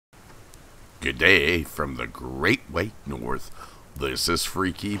Good day from the Great White North. This is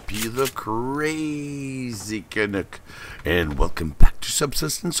Freaky P the Crazy Canuck, and welcome back to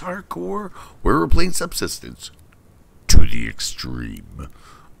Subsistence Hardcore, where we're playing Subsistence to the extreme.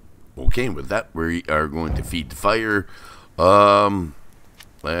 Okay, with that, we are going to feed the fire.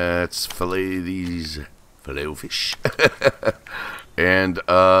 Let's fillet these filet-o-fish. And,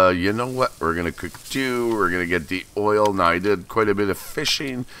 you know what? We're going to cook too. We're going to get the oil. Now, I did quite a bit of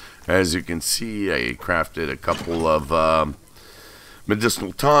fishing. As you can see, I crafted a couple of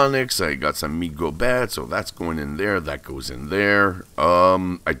medicinal tonics. I got some meat go bad, so that's going in there. That goes in there.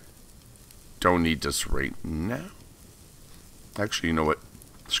 I don't need this right now. Actually, you know what?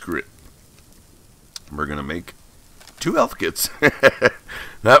 Screw it. We're going to make 2 health kits.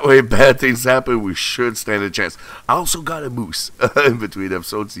 That way, bad things happen, we should stand a chance. I also got a moose in between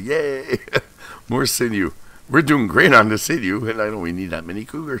episodes. Yay! More sinew. We're doing great on the sinew, and I don't really need that many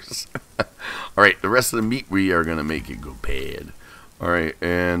cougars. Alright, the rest of the meat, we are going to make it go bad. Alright,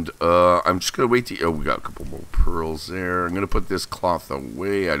 and I'm just going to wait to... Oh, we got a couple more pearls there. I'm going to put this cloth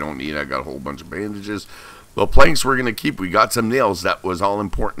away. I don't need it. I got a whole bunch of bandages. The planks we're going to keep. We got some nails. That was all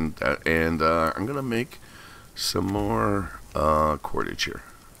important. And I'm going to make some more cordage here.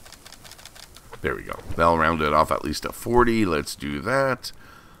 There we go. That'll round it off at least to 40. Let's do that.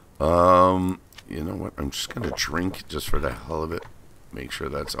 You know what? I'm just going to drink just for the hell of it. Make sure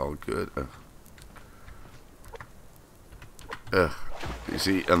that's all good. You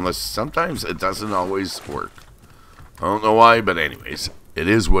see, unless sometimes it doesn't always work. I don't know why, but anyways, it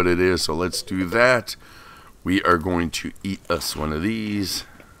is what it is. So let's do that. We are going to eat us one of these.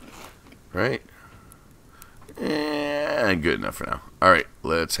 Right? Good enough for now. Alright,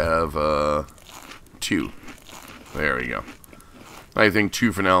 let's have 2. There we go. I think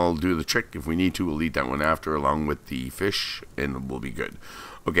 2 for now will do the trick. If we need to, we'll eat that one after along with the fish, and we'll be good.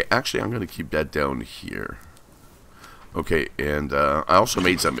 Okay, actually, I'm going to keep that down here. Okay, and I also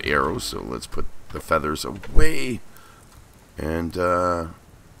made some arrows, so let's put the feathers away. And, yeah,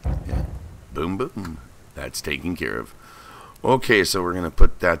 boom, boom. That's taken care of. Okay, so we're going to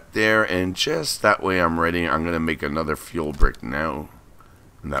put that there, and just that way I'm ready. I'm going to make another fuel brick now,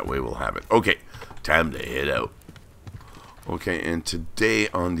 and that way we'll have it. Okay, time to head out. Okay, and today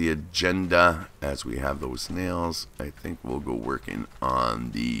on the agenda, as we have those nails, I think we'll go working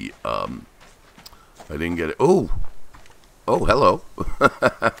on the, I didn't get it. Oh, hello.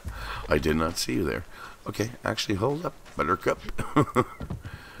 I did not see you there. Okay, actually, hold up, Buttercup.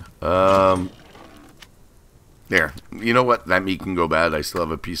 There, you know what? That meat can go bad. I still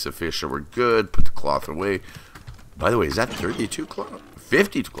have a piece of fish, so we're good. Put the cloth away. By the way, is that 32 cloth?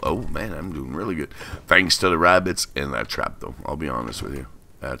 52 cloth? Oh, man, I'm doing really good. Thanks to the rabbits and that trap, though. I'll be honest with you.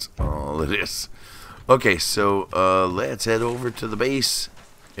 That's all it is. Okay, so let's head over to the base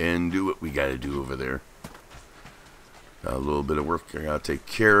and do what we got to do over there. Got a little bit of work I got to take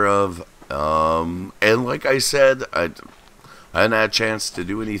care of. And like I said, I hadn't had a chance to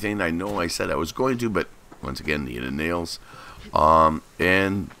do anything. I know I said I was going to, but once again, needed nails.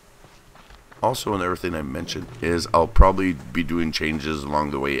 And also another thing I mentioned is I'll probably be doing changes along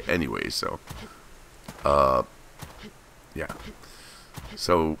the way anyway. So, yeah.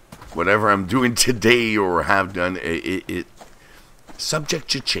 So whatever I'm doing today or have done, it subject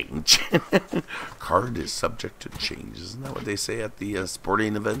to change. Card is subject to change. Isn't that what they say at the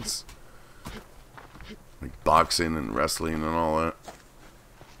sporting events? Like boxing and wrestling and all that.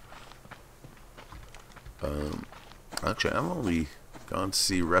 Actually, I've only gone to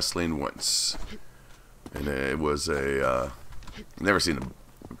see wrestling once, and it was a never seen a.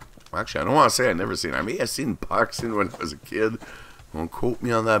 Actually, I don't want to say I never seen. I may have seen boxing when I was a kid. Don't quote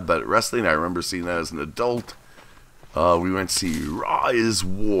me on that, but wrestling, I remember seeing that as an adult. We went to see Raw is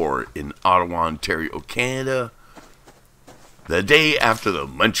War in Ottawa, Ontario, Canada, the day after the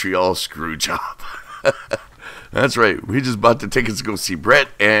Montreal screw job. That's right. We just bought the tickets to go see Brett,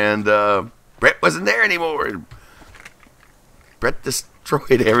 and Brett wasn't there anymore. Brett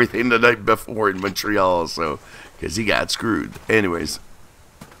destroyed everything the night before in Montreal, so because he got screwed. Anyways,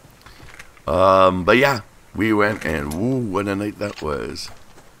 but yeah, we went, and woo, what a night that was.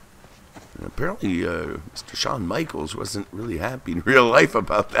 And apparently, Mr. Shawn Michaels wasn't really happy in real life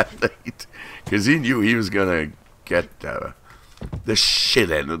about that night because he knew he was gonna get the shit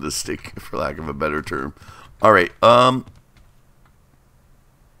end of the stick, for lack of a better term. All right,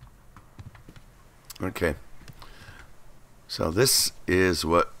 okay. So this is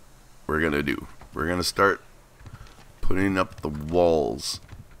what we're going to do. We're going to start putting up the walls.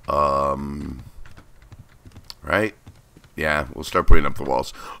 Right? Yeah, we'll start putting up the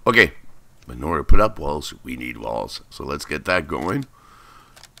walls. Okay, but in order to put up walls, we need walls. So let's get that going.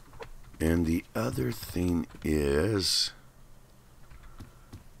 And the other thing is,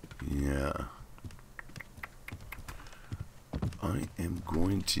 yeah, I am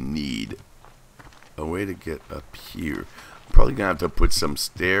going to need a way to get up here. I'm probably gonna have to put some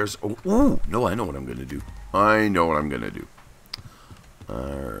stairs. Oh, ooh, no, I know what I'm gonna do. I know what I'm gonna do.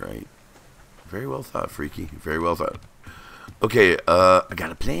 Alright. Very well thought, Freaky. Very well thought. Okay, I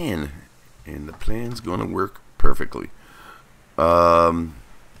got a plan. And the plan's gonna work perfectly.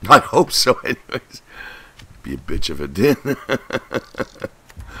 I hope so, anyways. Be a bitch if it didn't.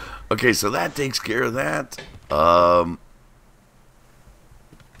 Okay, so that takes care of that.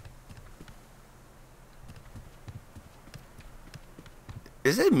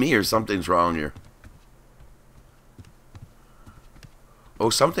 Is it me or something's wrong here?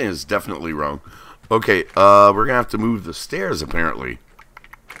 Oh, something is definitely wrong. Okay, we're gonna have to move the stairs, apparently.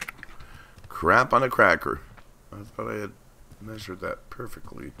 Crap on a cracker. I thought I had measured that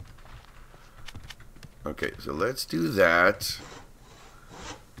perfectly. Okay, so let's do that.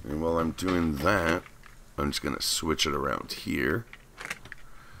 And while I'm doing that, I'm just gonna switch it around here.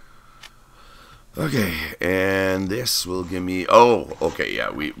 Okay, and this will give me... Oh, okay, yeah,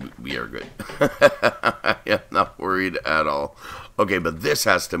 we are good. Yeah, not worried at all. Okay, but this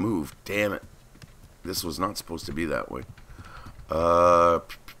has to move. Damn it. This was not supposed to be that way.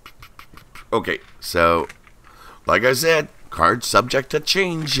 Okay, so, like I said, card subject to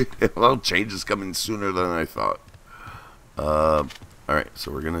change. Well, change is coming sooner than I thought. Alright,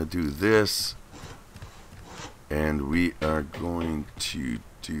 so we're going to do this. And we are going to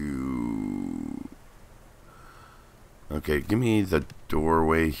do... Okay, give me the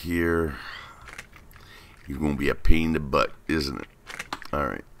doorway here. You're going to be a pain in the butt, isn't it?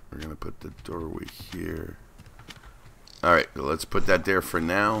 Alright, we're going to put the doorway here. Alright, so let's put that there for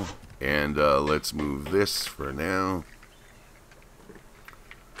now. And let's move this for now.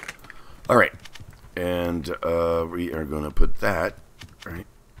 Alright, and we are going to put that right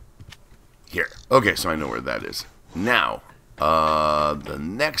here. Okay, so I know where that is. Now, the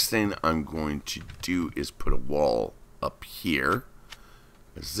next thing I'm going to do is put a wall up here.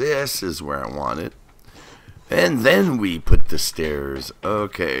 This is where I want it. And then we put the stairs.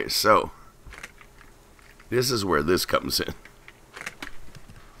 Okay, so this is where this comes in.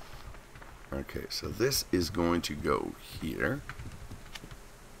 Okay, so this is going to go here.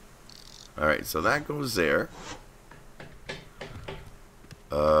 Alright, so that goes there.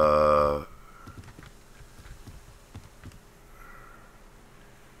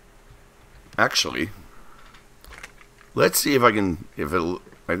 Actually, let's see if I can,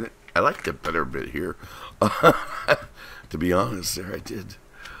 I liked it better a bit here. To be honest, there I did.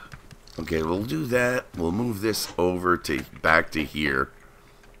 Okay, we'll do that. We'll move this over to back to here.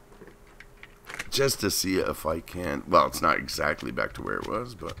 Just to see if I can, well, it's not exactly back to where it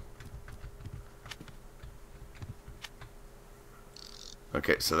was, but.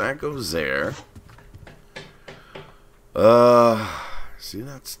 Okay, so that goes there. See,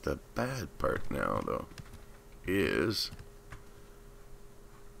 that's the bad part now, though. Is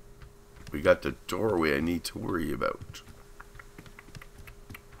we got the doorway I need to worry about.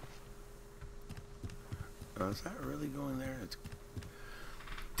 Is that really going there? It's...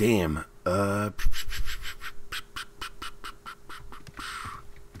 Damn.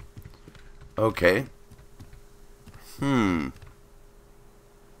 Okay.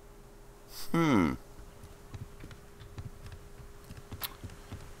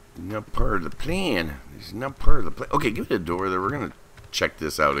 Not part of the plan. It's not part of the plan. Okay, give me the door there. We're gonna check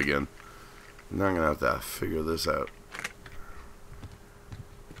this out again. Now I'm gonna have to figure this out.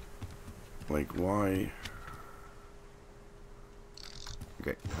 Like, why?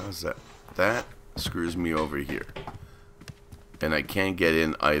 Okay, how's that? That screws me over here. And I can't get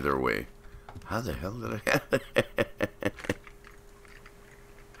in either way. How the hell did I have it?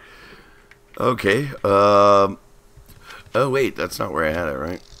 Okay, oh wait, that's not where I had it,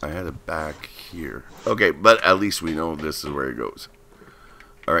 right? I had it back here. Okay, but at least we know this is where it goes.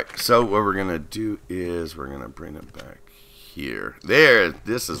 Alright, so what we're gonna do is we're gonna bring it back here. There,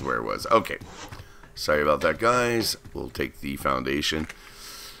 this is where it was. Okay. Sorry about that, guys. We'll take the foundation.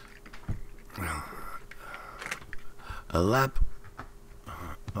 A lap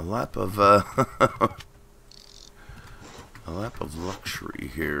of a lap of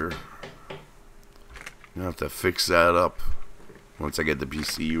luxury here. I'm gonna have to fix that up once I get the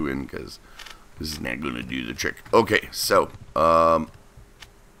PCU in, because this is not gonna do the trick. Okay, so I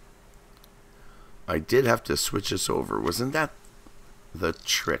did have to switch this over. Wasn't that the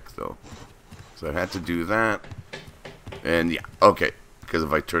trick though? So I had to do that, and yeah, okay. Because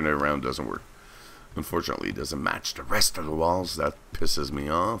if I turn it around, it doesn't work. Unfortunately, it doesn't match the rest of the walls. That pisses me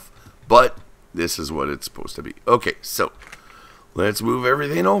off. but this is what it's supposed to be. Okay, so let's move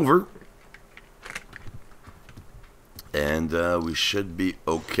everything over. And we should be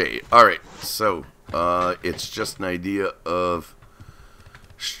okay. Alright, so it's just an idea of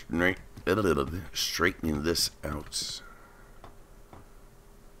straightening this out.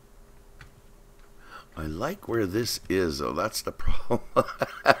 I like where this is, though. That's the problem.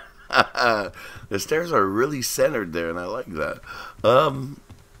 The stairs are really centered there, and I like that.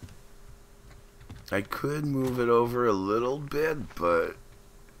 I could move it over a little bit, but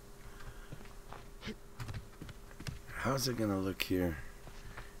how's it gonna look here?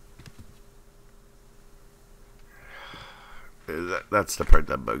 That's the part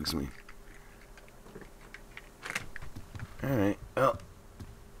that bugs me. Alright, well.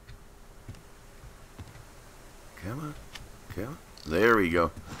 Come on. Come on. There we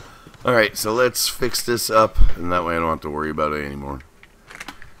go. Alright, so let's fix this up, and that way I don't have to worry about it anymore.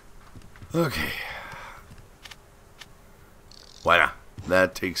 Okay. Voila.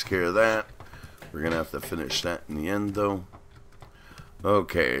 That takes care of that. We're going to have to finish that in the end, though.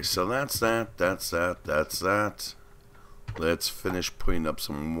 Okay, so that's that, that's that, that's that. Let's finish putting up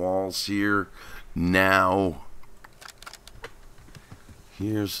some walls here. Now,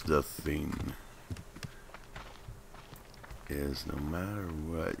 here's the thing. Is no matter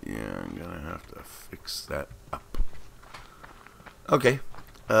what, yeah, I'm going to have to fix that up. Okay,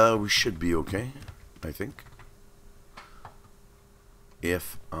 we should be okay, I think.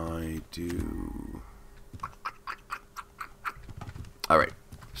 If I do... Alright,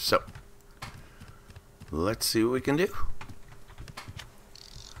 so let's see what we can do.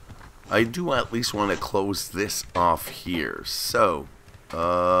 I do at least want to close this off here. So,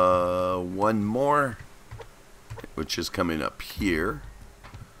 one more, which is coming up here.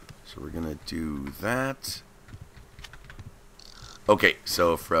 So we're going to do that. Okay,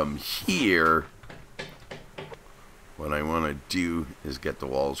 so from here, what I want to do is get the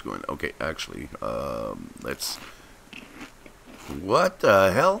walls going. Okay, actually, let's... What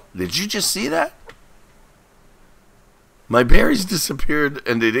the hell? Did you just see that? My berries disappeared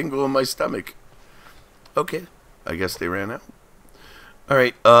and they didn't go in my stomach. Okay, I guess they ran out.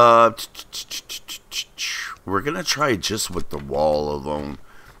 Alright, we're going to try just with the wall alone.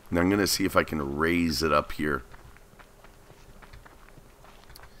 And I'm going to see if I can raise it up here.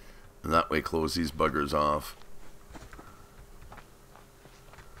 And that way close these buggers off.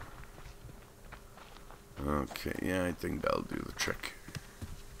 Okay, yeah, I think that'll do the trick.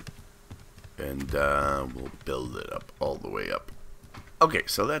 And we'll build it up all the way up. Okay,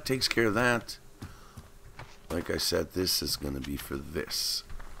 so that takes care of that. Like I said, this is going to be for this.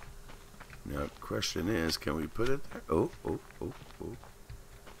 Now, the question is, can we put it there? Oh.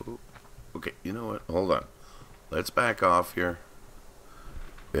 Okay, you know what? Hold on. Let's back off here.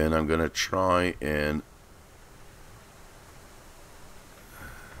 And I'm going to try and...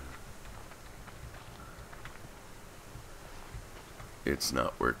 It's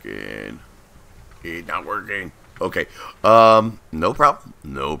not working. It's not working. Okay. No problem.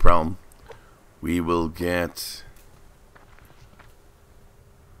 No problem. We will get...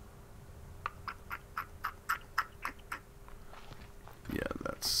 Yeah,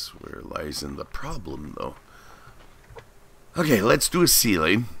 that's where lies in the problem, though. Okay, let's do a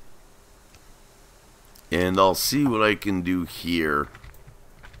ceiling. And I'll see what I can do here.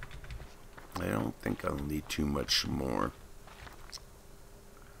 I don't think I'll need too much more.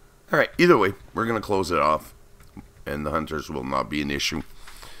 Alright, either way, we're going to close it off. And the hunters will not be an issue.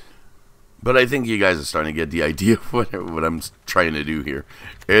 But I think you guys are starting to get the idea of what I'm trying to do here.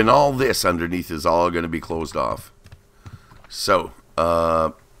 And all this underneath is all going to be closed off. So,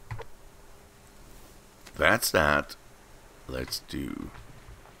 that's that. Let's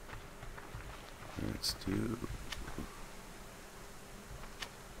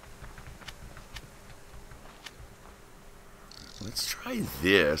try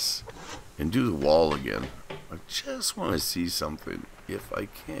this and do the wall again. I just want to see something, if I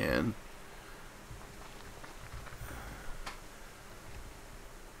can.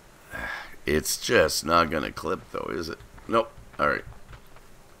 It's just not going to clip, though, is it? Nope. Alright.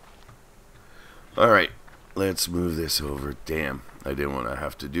 Alright. Let's move this over. Damn. I didn't want to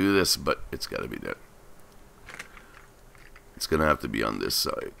have to do this, but it's got to be done. It's going to have to be on this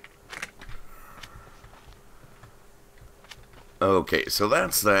side. Okay, so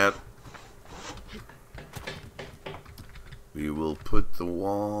that's that. We will put the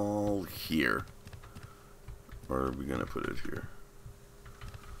wall here. Or are we going to put it here?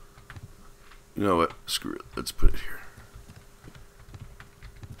 You know what? Screw it. Let's put it here.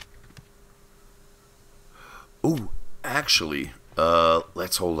 Oh, actually,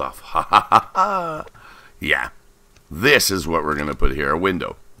 Let's hold off. Ha ha ha ha. Yeah. This is what we're going to put here, a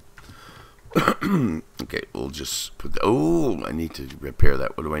window. Okay, we'll just put the... Oh, I need to repair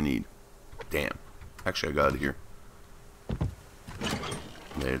that. What do I need? Damn. Actually, I got it here.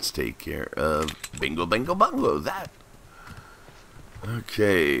 Let's take care of bingo, bango, bongo. That.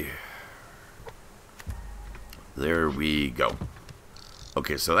 Okay. There we go.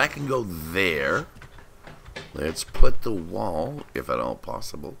 Okay, so that can go there. Let's put the wall, if at all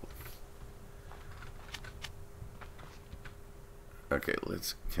possible. Okay,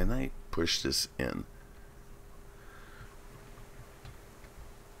 can I push this in?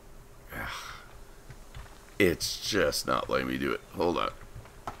 It's just not letting me do it. Hold on.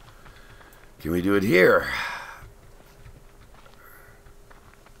 Can we do it here?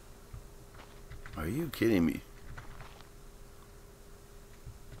 Are you kidding me?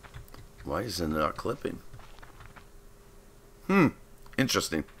 Why is it not clipping?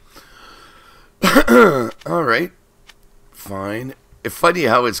 Interesting. Alright. Fine. It's funny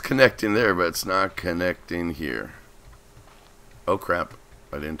how it's connecting there, but it's not connecting here. Oh crap.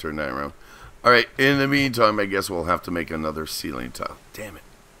 I didn't turn that around. Alright, in the meantime, I guess we'll have to make another ceiling tile. Damn it.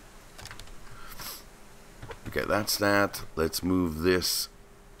 Okay, that's that. Let's move this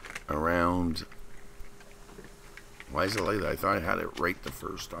around. Why is it like that? I thought I had it right the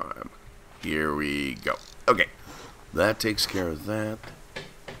first time. Here we go. Okay. That takes care of that.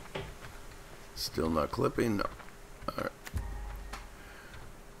 Still not clipping? No. Alright.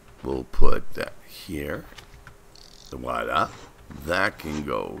 We'll put that here. Voila. That can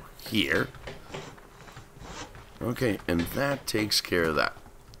go here. Okay, and that takes care of that.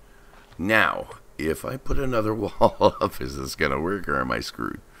 Now, if I put another wall up, is this going to work or am I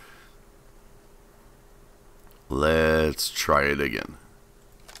screwed? Let's try it again.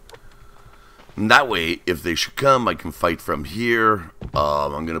 And that way, if they should come, I can fight from here.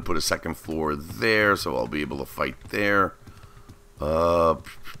 I'm going to put a second floor there, so I'll be able to fight there.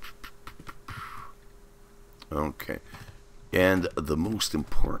 Okay. And the most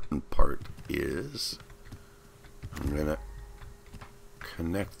important part is I'm going to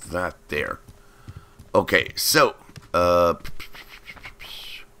connect that there. Okay, so where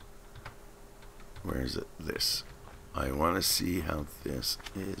is it? This. I want to see how this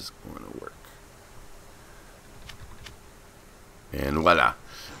is going to work. And voila.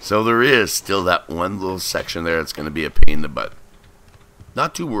 So there is still that one little section there that's going to be a pain in the butt.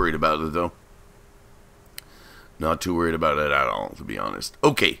 Not too worried about it, though. Not too worried about it at all, to be honest.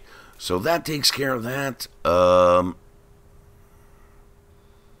 Okay, so that takes care of that.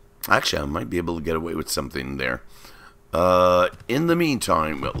 Actually, I might be able to get away with something there. In the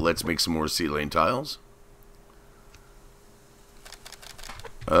meantime, let's make some more ceiling tiles.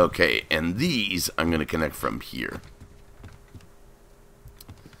 Okay, and these I'm going to connect from here.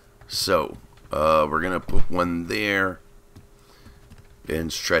 So, we're going to put one there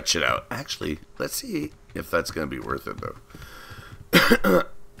and stretch it out. Actually, let's see if that's going to be worth it, though.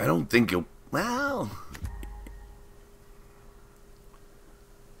 I don't think it... Well...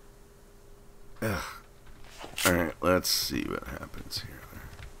 Alright, let's see what happens here.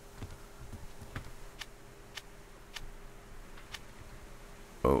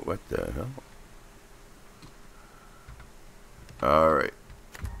 Oh, what the hell? Alright.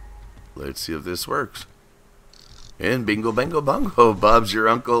 Let's see if this works. And bingo, bango, bongo. Bob's your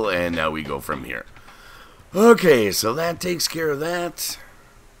uncle, and now we go from here. Okay, so that takes care of that.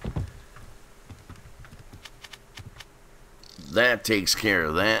 That takes care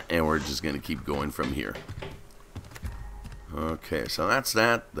of that, and we're just going to keep going from here. Okay, so that's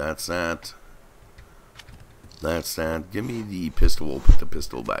that. That's that. That's that. Give me the pistol. We'll put the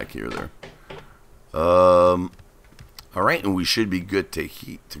pistol back here there. Alright, and we should be good to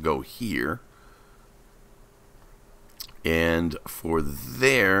go here. And for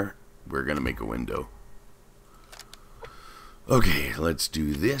there, we're going to make a window. Okay, let's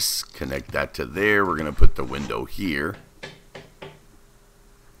do this. Connect that to there. We're going to put the window here.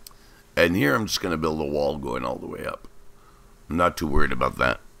 And here I'm just going to build a wall going all the way up. I'm not too worried about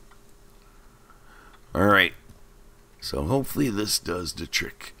that. Alright. So hopefully this does the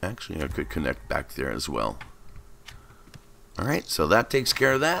trick. Actually, I could connect back there as well. Alright, so that takes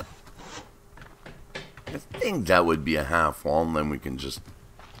care of that. I think that would be a half wall, and then we can just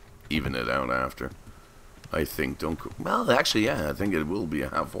even it out after. I think, well, actually, yeah, I think it will be a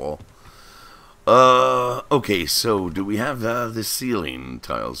half wall. Okay, so do we have the ceiling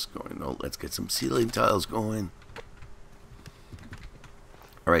tiles going? Oh, let's get some ceiling tiles going.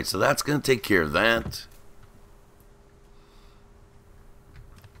 Alright, so that's going to take care of that.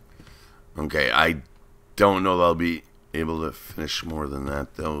 Okay, I don't know that'll be... able to finish more than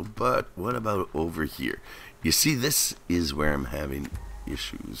that, though. But what about over here? You see, this is where I'm having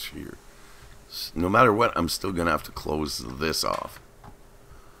issues here. No matter what, I'm still going to have to close this off.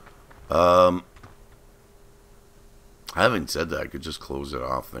 Having said that, I could just close it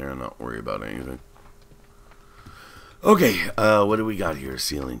off there and not worry about anything. Okay, what do we got here?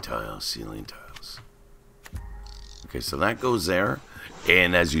 Ceiling tiles, ceiling tiles. Okay, so that goes there.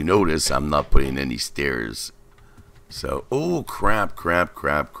 And as you notice, I'm not putting any stairs. So, oh, crap, crap,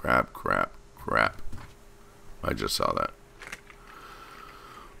 crap, crap, crap, crap. I just saw that.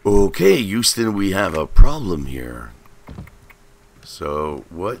 Okay, Houston, we have a problem here. So,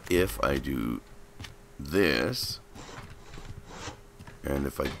 what if I do this? And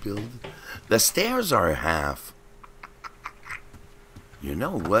if I build... The stairs are half. You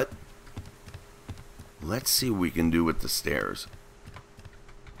know what? Let's see what we can do with the stairs.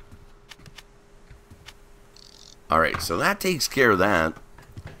 Alright, so that takes care of that.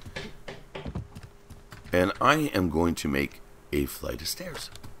 And I am going to make a flight of stairs.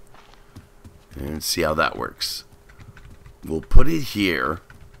 And see how that works. We'll put it here.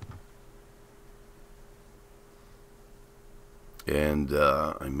 And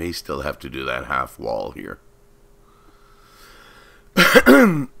I may still have to do that half wall here.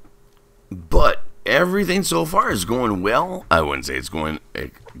 But everything so far is going well. I wouldn't say it's going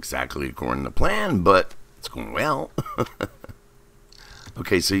exactly according to plan, but it's going well.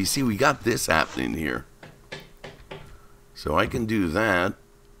 Okay, so you see we got this happening here. So I can do that.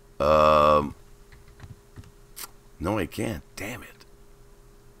 No, I can't. Damn it.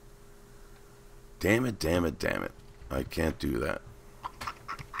 Damn it, damn it, damn it. I can't do that.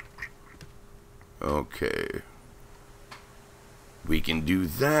 Okay. We can do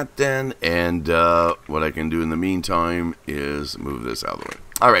that then, and what I can do in the meantime is move this out of the way.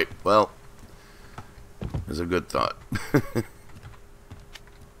 Alright, well, that's a good thought.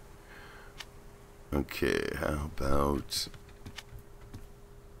 Okay, how about...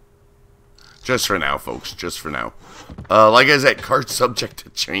 Just for now, folks, just for now. Like I said, card subject to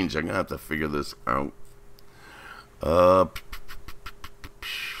change. I'm going to have to figure this out.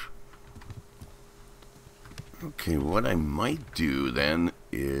 Okay, what I might do then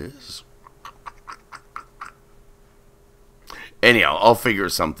is... Anyhow, I'll figure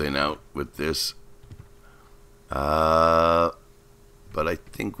something out with this. But I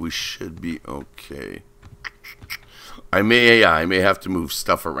think we should be okay. I may have to move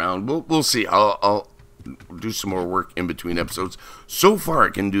stuff around. We'll see. I'll do some more work in between episodes. So far, I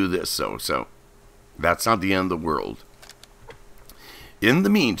can do this, so that's not the end of the world. In the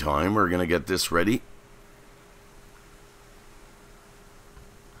meantime, we're gonna get this ready.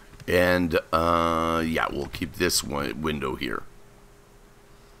 And, yeah, we'll keep this one window here.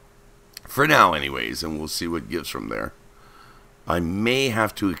 For now, anyways, and we'll see what gives from there. I may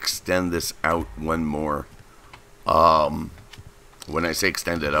have to extend this out one more. When I say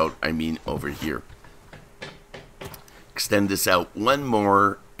extend it out, I mean over here. Extend this out one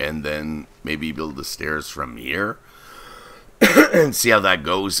more, and then maybe build the stairs from here. And see how that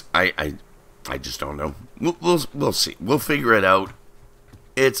goes. I just don't know. We'll see. We'll figure it out.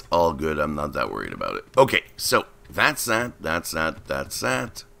 It's all good. I'm not that worried about it. Okay, so that's that. That's that. That's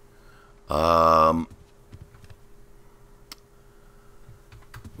that.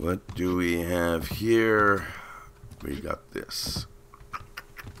 What do we have here? We got this.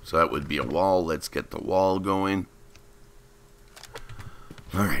 So that would be a wall. Let's get the wall going.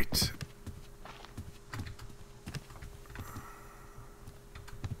 All right.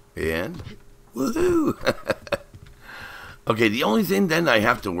 And woohoo! Okay, the only thing then I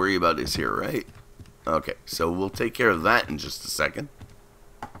have to worry about is here, right? Okay, so we'll take care of that in just a second.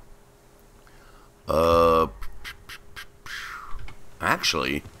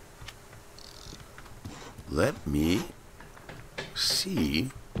 Actually, let me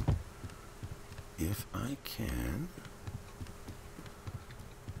see if I can.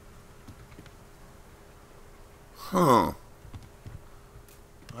 Huh.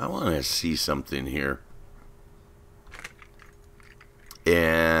 I want to see something here.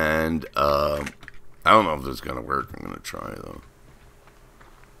 And, I don't know if this is going to work. I'm going to try, though.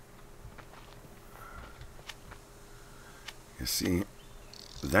 You see,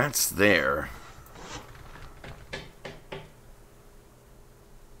 that's there.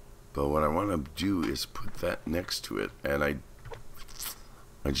 But what I want to do is put that next to it. And I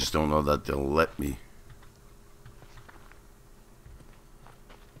just don't know that they'll let me.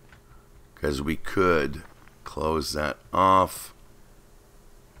 Because we could close that off.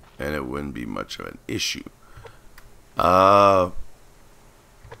 And it wouldn't be much of an issue. Okay,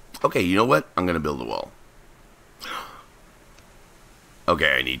 you know what? I'm going to build a wall.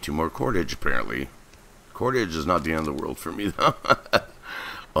 Okay, I need 2 more cordage, apparently. Cordage is not the end of the world for me, though.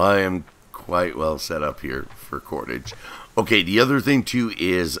 I am quite well set up here for cordage. Okay, the other thing, too,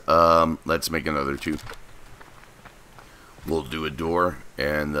 is, let's make another 2. We'll do a door,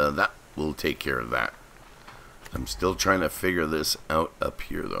 and that will take care of that. I'm still trying to figure this out up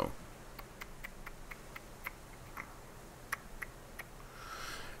here, though.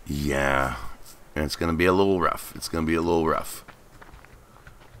 Yeah, and it's going to be a little rough. It's going to be a little rough.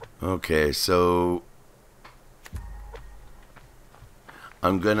 Okay, so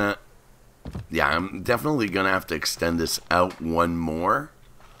I'm definitely going to have to extend this out 1 more.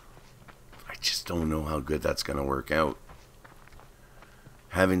 I just don't know how good that's going to work out.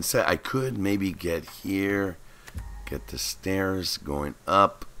 Having said, I could maybe get here, get the stairs going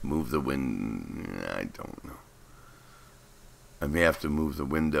up, move the window. I don't know. I may have to move the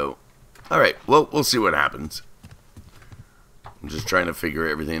window. Alright, well, we'll see what happens. I'm just trying to figure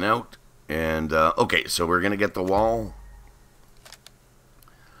everything out. And, okay, so we're going to get the wall.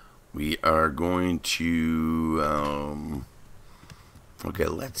 We are going to, okay,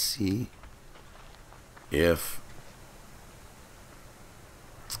 let's see if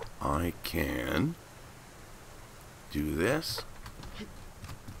I can do this.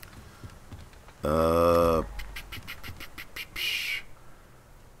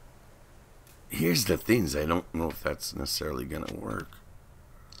 Here's the things. I don't know if that's necessarily going to work.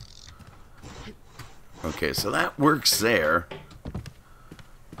 Okay, so that works there.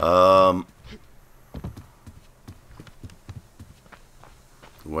 What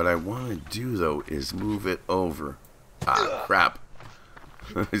I want to do, though, is move it over. Ah, crap.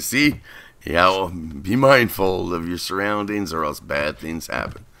 See? Yeah, well, be mindful of your surroundings or else bad things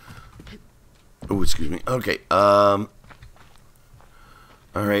happen. Oh, excuse me. Okay,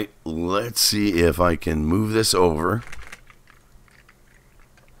 alright, let's see if I can move this over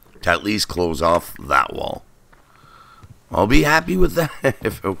to at least close off that wall. I'll be happy with that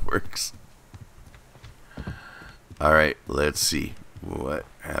if it works. Alright, let's see what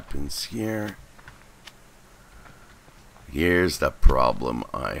happens here. Here's the problem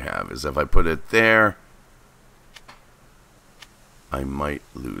I have, is if I put it there, I might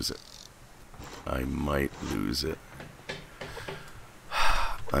lose it. I might lose it.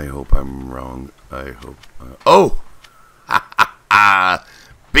 I hope I'm wrong. I hope... oh!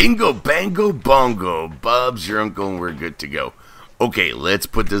 Bingo, bango, bongo. Bub's your uncle and we're good to go. Okay, let's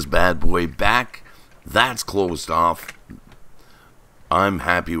put this bad boy back. That's closed off. I'm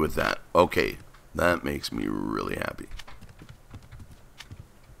happy with that. Okay, that makes me really happy.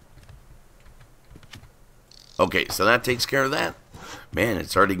 Okay, so that takes care of that. Man,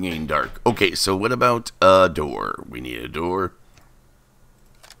 it's already getting dark. Okay, so what about a door? We need a door.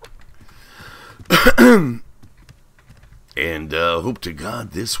 And hope to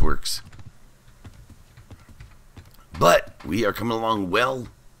God this works. But we are coming along well.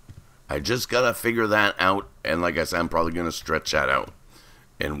 I just got to figure that out. And like I said, I'm probably going to stretch that out.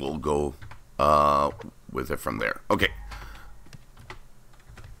 And we'll go with it from there. Okay.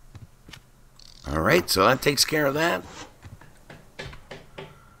 Alright, so that takes care of that.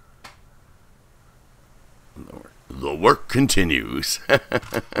 The work continues.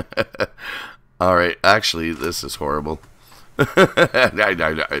 Alright, actually, this is horrible.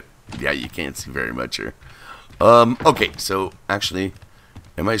 Yeah, you can't see very much here. Okay, so, actually,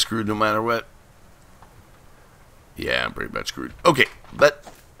 am I screwed no matter what? Yeah, I'm pretty much screwed. Okay, but,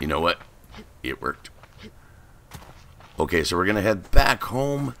 you know what? It worked. Okay, so we're going to head back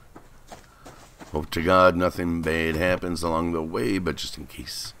home. Hope to God nothing bad happens along the way, but just in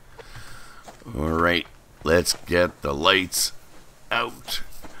case. Alright, let's get the lights out.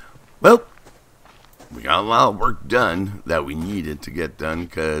 Well, we got a lot of work done that we needed to get done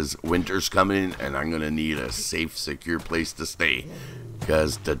because winter's coming and I'm going to need a safe, secure place to stay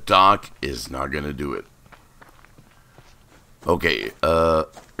because the dock is not going to do it. Okay, where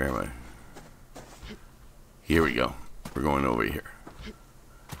am I? Here we go. We're going over here.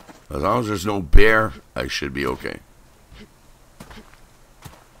 As long as there's no bear, I should be okay.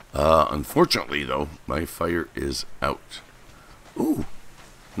 Unfortunately, though, my fire is out. Ooh,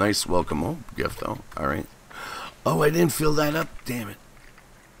 nice welcome home gift, though. Alright. Oh, I didn't fill that up. Damn it.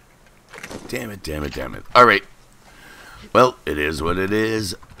 Damn it, damn it, damn it. Alright. Well, it is what it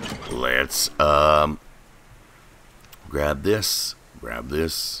is. Let's, grab this. Grab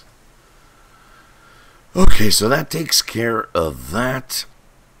this. Okay, so that takes care of that.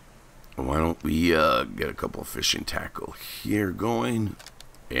 Why don't we get a couple of fishing tackle here going,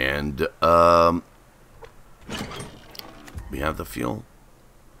 and we have the fuel.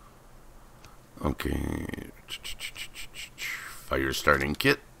 Okay, Fire starting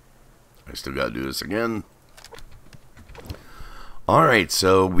kit. I still gotta do this again. Alright,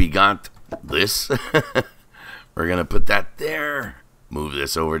 so we got this. We're gonna put that there. Move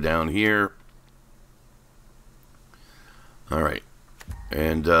this over down here. Alright.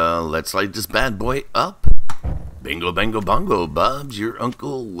 And let's light this bad boy up. Bingo, bango, bongo. Bob's your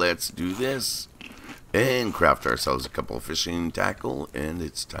uncle. Let's do this. And craft ourselves a couple of fishing tackle. And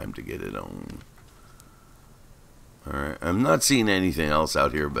it's time to get it on. Alright. I'm not seeing anything else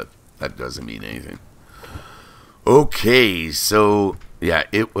out here, but that doesn't mean anything. Okay, so yeah,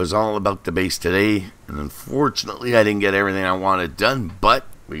 it was all about the base today. And unfortunately, I didn't get everything I wanted done, but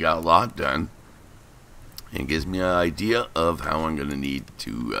we got a lot done. And it gives me an idea of how I'm going to need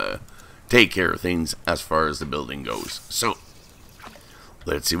to take care of things as far as the building goes. So,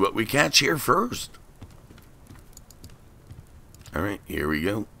 let's see what we catch here first. Alright, here we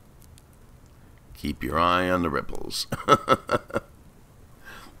go. Keep your eye on the ripples.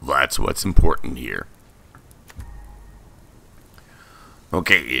 That's what's important here.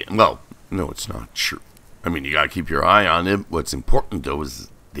 Okay, well, no, it's not true. I mean, you gotta keep your eye on it. What's important, though, is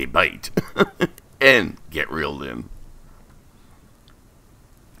they bite. And get reeled in.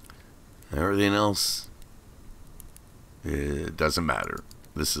 Everything else, it doesn't matter.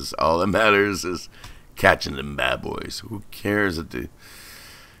 This is all that matters is catching them bad boys. Who cares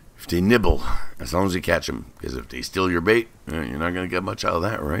if they nibble, as long as you catch them. Because if they steal your bait, you're not going to get much out of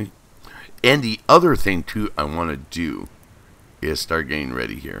that, right? And the other thing, too, I want to do is start getting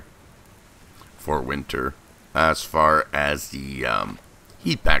ready here for winter as far as the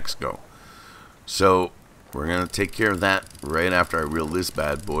heat packs go. So, we're going to take care of that right after I reel this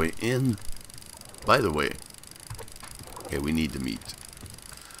bad boy in. By the way, okay, we need the meat.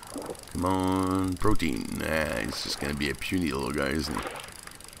 Come on, protein. Nah, it's just going to be a puny little guy, isn't he?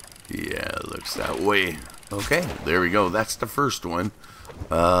 Yeah, looks that way. Okay, there we go. That's the first one.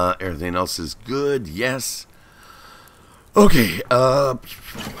 Everything else is good. Yes. Okay. Alright,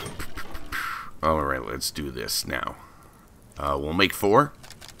 let's do this now. We'll make 4.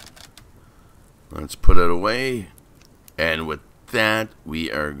 Let's put it away. And with that, we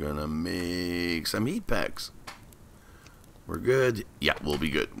are going to make some heat packs. We're good. Yeah, we'll be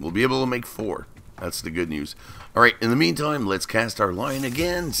good. We'll be able to make 4. That's the good news. Alright, in the meantime, let's cast our line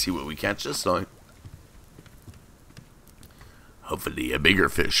again. See what we catch this time. Hopefully a bigger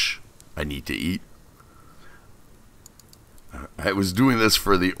fish. I need to eat. I was doing this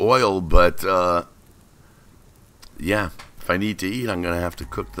for the oil, but yeah, if I need to eat, I'm going to have to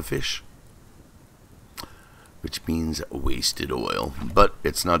cook the fish. Which means wasted oil. But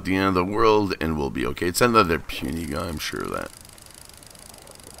it's not the end of the world, and we'll be okay. It's another puny guy, I'm sure of that.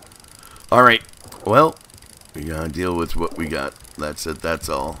 Alright, well, we gotta deal with what we got. That's it, that's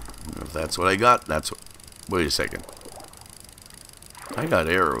all. If that's what I got, that's what... Wait a second. I got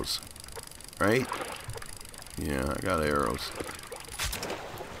arrows, right? Yeah, I got arrows.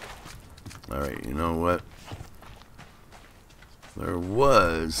 Alright, you know what? There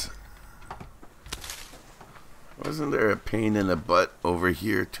was... Wasn't there a pain in the butt over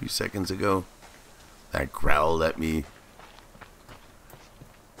here 2 seconds ago? That growled at me.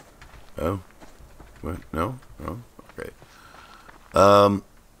 Oh? What? No? Oh? Okay.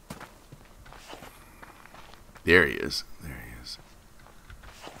 There he is. There he is.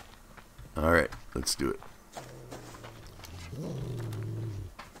 Alright, let's do it.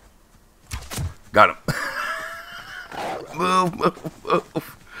 Got him. Move, move,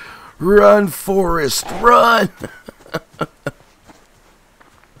 move. Run, Forrest, run!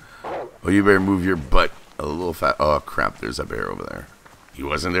 Oh, you better move your butt a little fast. Oh, crap, there's a bear over there. He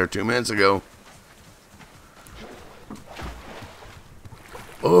wasn't there 2 minutes ago.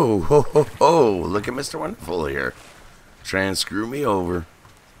 Oh, ho, ho, ho. Look at Mr. Wonderful here. Trying to screw me over.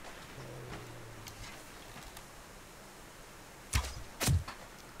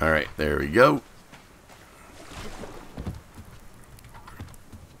 Alright, there we go.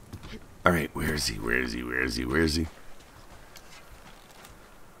 Alright, where is he? Where is he? Where is he? Where is he?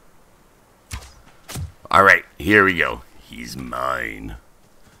 Alright, here we go. He's mine.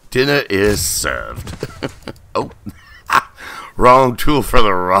 Dinner is served. Oh, wrong tool for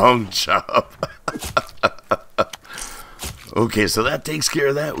the wrong job. Okay, so that takes care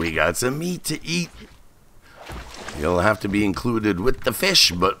of that. We got some meat to eat. You'll have to be included with the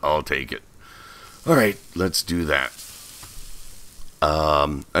fish, but I'll take it. Alright, let's do that.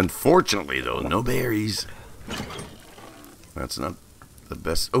 Unfortunately, though, no berries. That's not the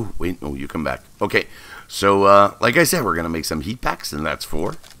best. Oh, wait, no, you come back. Okay, so, like I said, we're going to make some heat packs, and that's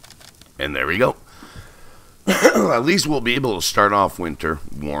 4. And there we go. At least we'll be able to start off winter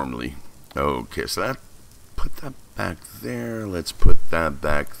warmly. Okay, so that put that back there. Let's put that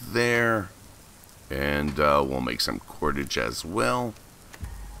back there. And we'll make some cordage as well.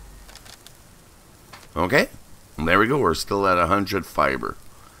 Okay. And there we go. We're still at 100 fiber.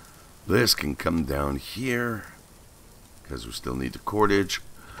 This can come down here. Because we still need the cordage.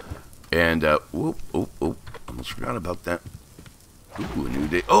 And, whoop, almost forgot about that. Ooh, a new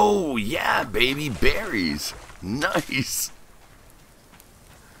day. Oh, yeah, baby. Berries. Nice.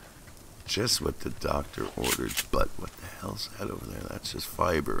 Just what the doctor ordered. But what the hell's that over there? That's just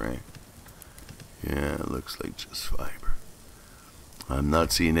fiber, eh? Yeah, it looks like just fiber. I'm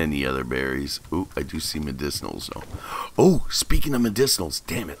not seeing any other berries. Ooh, I do see medicinals, though. Oh, speaking of medicinals,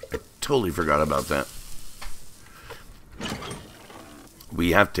 damn it. I totally forgot about that.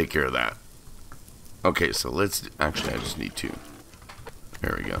 We have to take care of that. Okay, so let's... Actually, I just need 2.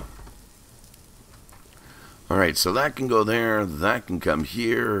 There we go. Alright, so that can go there. That can come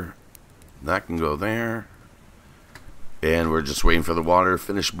here. That can go there. And we're just waiting for the water to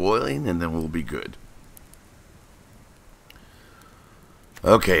finish boiling, and then we'll be good.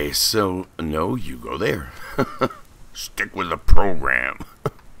 Okay, so... No, you go there. Stick with the program.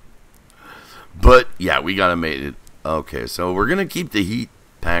 But, yeah, we gotta make it. Okay, so we're gonna keep the heat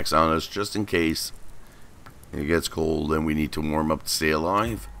packs on us just in case it gets cold and we need to warm up to stay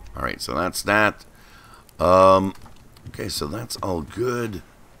alive. Alright, so that's that. Okay, so that's all good.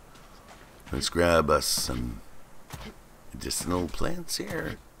 Let's grab us some medicinal plants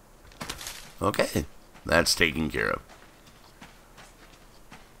here. Okay, that's taken care of.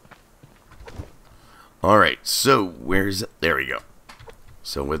 Alright, so where's it? There we go.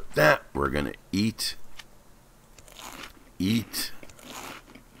 So with that, we're gonna eat.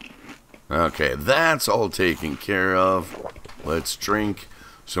 Okay, that's all taken care of. Let's drink.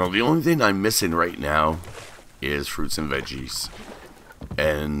 So the only thing I'm missing right now is fruits and veggies.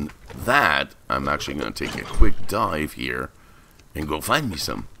 And that, I'm actually going to take a quick dive here and go find me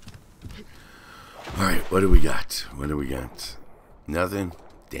some. Alright, what do we got? What do we got? Nothing?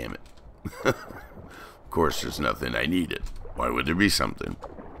 Damn it. Of course there's nothing. I need it. Why would there be something?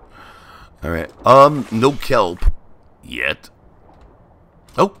 Alright, no kelp yet.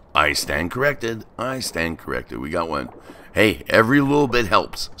 Oh, I stand corrected. I stand corrected. We got one. Hey, every little bit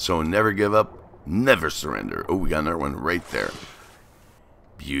helps. So never give up. Never surrender. Oh, we got another one right there.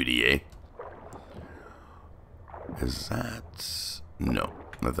 Beauty, eh? Is that... No.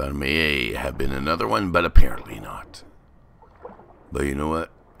 I thought it may have been another one, but apparently not. But you know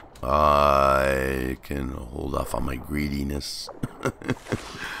what? I can hold off on my greediness.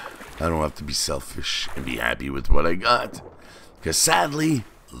 I don't have to be selfish and be happy with what I got. Because sadly,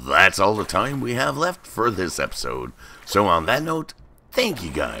 that's all the time we have left for this episode. So on that note, thank you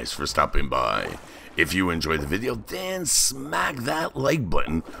guys for stopping by. If you enjoyed the video, then smack that like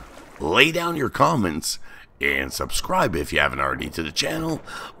button, lay down your comments, and subscribe if you haven't already to the channel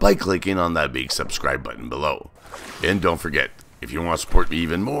by clicking on that big subscribe button below. And don't forget, if you want to support me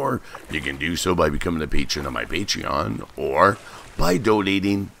even more, you can do so by becoming a patron on my Patreon or by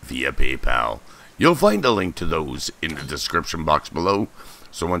donating via PayPal. You'll find a link to those in the description box below.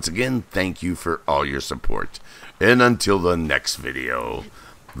 So once again, thank you for all your support. And until the next video,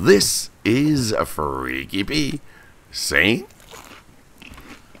 this is a Freaky P saying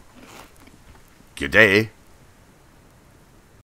good day.